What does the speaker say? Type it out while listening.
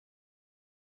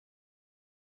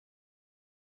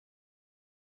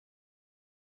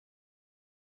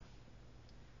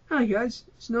Hi guys,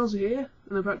 it's Nels here,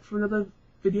 and I'm back for another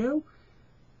video.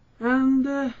 And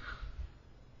oh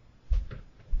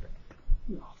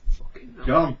fucking hell.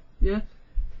 John. Yeah.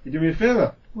 You do me a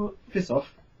favour. What? Piss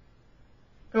off.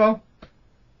 Go on.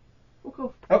 Fuck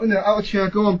off. Out of the chair.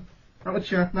 Go on. Out of the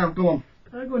chair. Now, go on.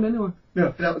 I'm going anywhere.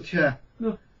 No, get out of the chair.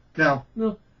 No. Now.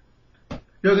 No.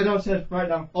 Go downstairs right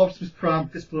now. Optimus Prime,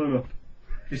 fist blown up.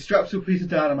 He straps to a piece of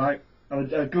dynamite.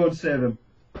 And go and save him.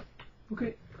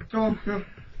 Okay. Go on. Go.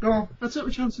 Go on. Let's take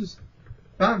my chances.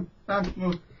 Bam. Bam.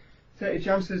 Well, take your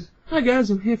chances. Hi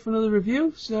guys, I'm here for another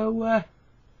review. So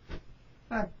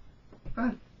Bam.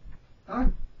 Bam.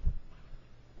 Bam.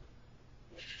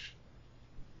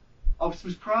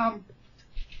 Optimus Prime.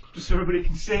 Just so everybody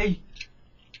can see.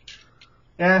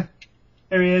 Yeah.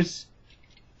 Here he is.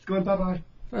 He's going bye-bye.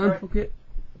 fine, fuck it.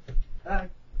 Bye.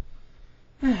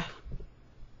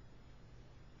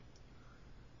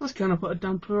 Let's kind of put a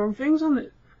damper on things, on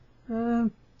it.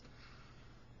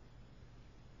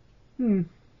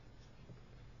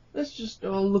 Let's just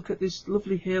all look at this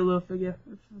lovely Halo figure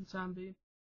for the time being.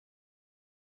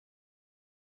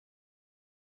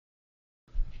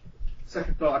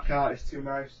 Second thought, I can't. It's too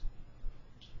nice.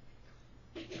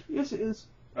 Yes, it is.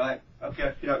 Right.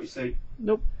 Okay. Get out your seat.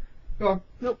 Nope. Go on.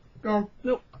 Nope. Go on.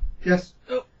 Nope. Yes.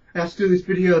 Nope. I have to do this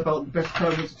video about the best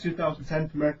tournaments of 2010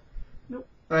 for me. Nope.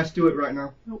 I have to do it right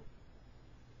now. Nope.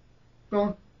 Go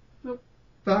on. Nope.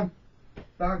 Bang.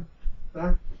 Bang.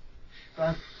 Bang.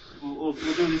 Bang. We'll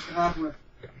do this the hard way.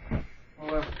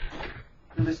 We'll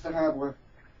do this the hard way.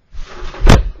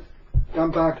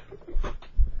 Stand back.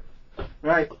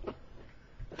 Right.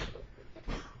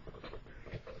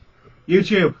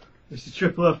 YouTube. This is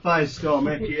Triple Firestorm,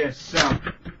 aka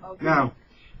Sam. Okay. Now,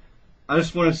 I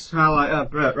just want to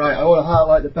highlight, right, I want to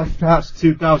highlight the best parts of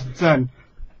 2010.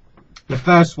 The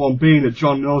first one being that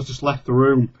John Knowles just left the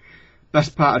room.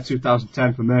 Best part of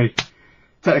 2010 for me.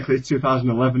 Technically it's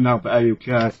 2011 now, but who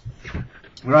cares?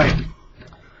 Right.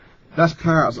 Best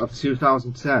parts of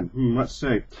 2010. Let's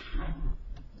see.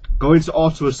 Going to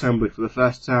auto assembly for the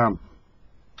first time.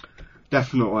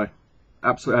 Definitely.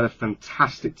 Absolutely had a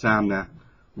fantastic time there.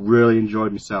 Really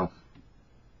enjoyed myself.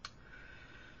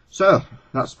 So,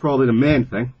 that's probably the main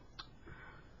thing.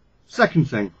 Second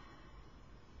thing.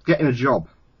 Getting a job.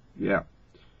 Yeah.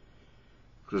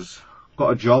 Because got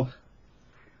a job.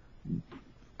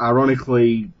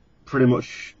 Ironically, pretty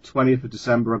much 20th of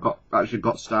December I actually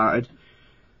got started.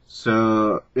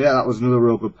 So, yeah, that was another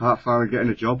real good part, finally getting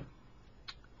a job.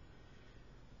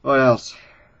 What else?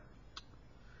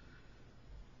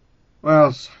 What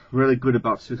else really good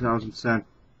about 2010?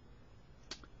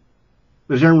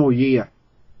 The general year.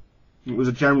 It was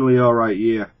a generally alright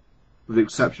year, with the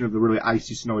exception of the really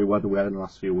icy, snowy weather we had in the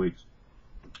last few weeks.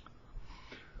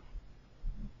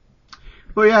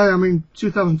 But yeah, I mean,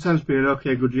 2010's been an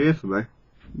okay, good year for me.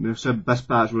 You said the best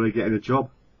part is really getting a job.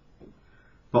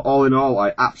 But all in all,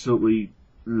 I absolutely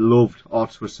loved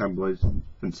auto assemblies.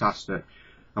 Fantastic.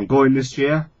 I'm going this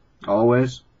year,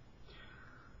 always.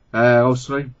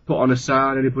 Obviously, put on a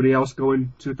side, anybody else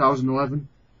going 2011?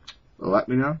 Let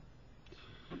me know.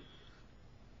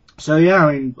 So yeah,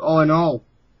 I mean, all in all,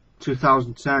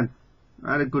 2010,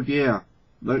 I had a good year.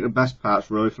 I think the best parts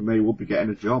really for me would be getting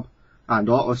a job and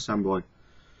auto assembly.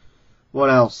 What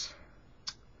else?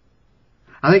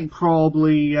 I think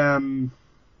probably having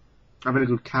a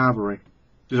good carvery.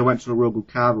 Because I went to a real good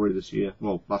carvery this year.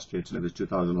 Well, last year, it was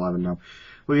 2011 now.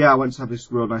 But yeah, I went to have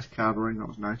this real nice carvery, that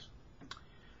was nice.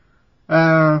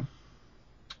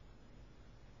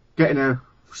 Getting a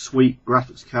sweet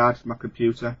graphics card for my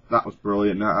computer, that was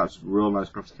brilliant. That's a real nice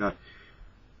graphics card.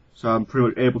 So I'm pretty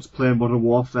much able to play Modern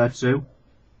Warfare 2.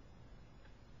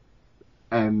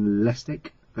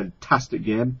 Enlistic, fantastic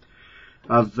game.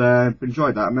 I've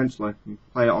enjoyed that immensely.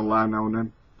 Play it online now and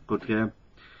then. Good game.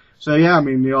 So yeah, I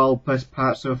mean the all best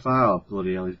part so far. Oh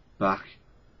bloody hell, he's back.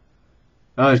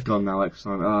 Oh, he's gone now.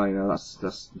 Excellent. Oh, you know that's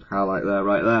the highlight there,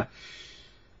 right there.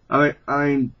 I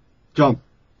mean, John,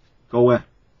 go away.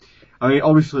 I mean,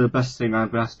 obviously the best thing I'm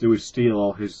gonna have to do is steal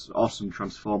all his awesome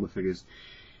Transformer figures,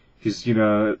 because you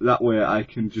know that way I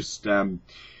can just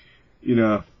you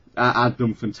know add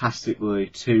them fantastically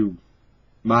to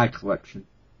my collection,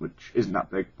 which isn't that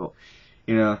big, but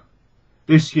you know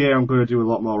this year I'm gonna do a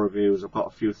lot more reviews. I've got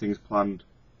a few things planned,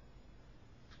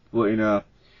 but you know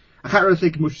I can't really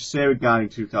think of much to say regarding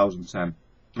 2010.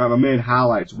 Like, my main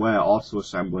highlights were auto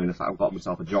assembly and the fact I've got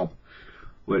myself a job,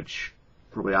 which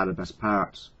probably are the best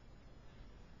parts.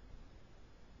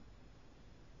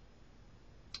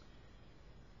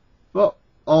 But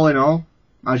all in all,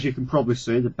 as you can probably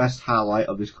see, the best highlight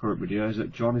of this current video is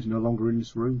that John is no longer in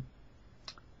this room.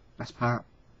 Best part.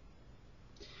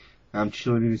 I'm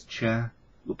chilling in his chair,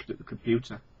 looking at the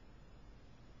computer.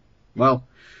 Well,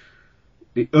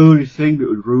 the only thing that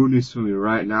would ruin this for me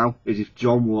right now is if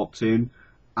John walked in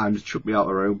and just chucked me out of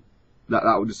the room. That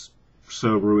would just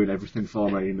so ruin everything for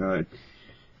me, you know. It'd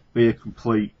be a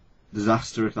complete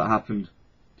disaster if that happened.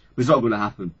 But it's not going to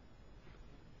happen.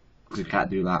 Because he can't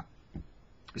do that.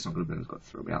 It's not going to be able to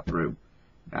throw me out the room.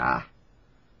 Nah.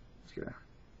 Just going to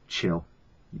chill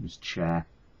in his chair.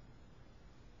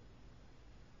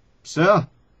 So,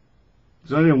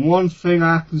 there's only one thing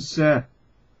I can say.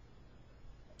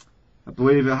 I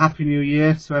believe a Happy New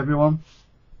Year to everyone.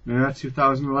 Yeah,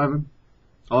 2011.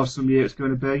 Awesome year it's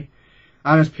going to be.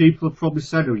 And as people have probably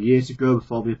said, a year to go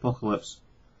before the apocalypse.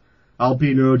 I'll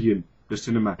be in Odeon, the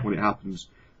cinema, when it happens.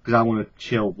 Because I want to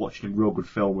chill watching a real good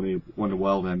film when the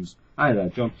world ends. Hi there,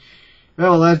 John.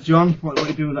 Well, there's John. What are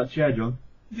you doing with that chair, John?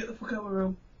 Get the fuck out of my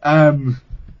room.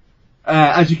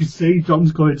 As you can see,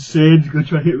 John's going insane. He's going to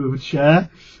try to hit me with a chair.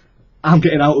 I'm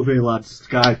getting out of here, lads.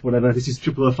 Guys, whatever. This is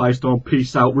 005 Storm.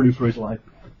 Peace out. Running for his life.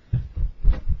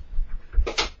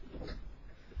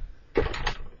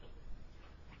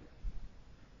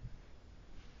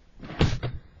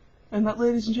 And that,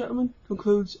 ladies and gentlemen,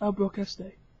 concludes our broadcast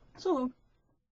day. So long.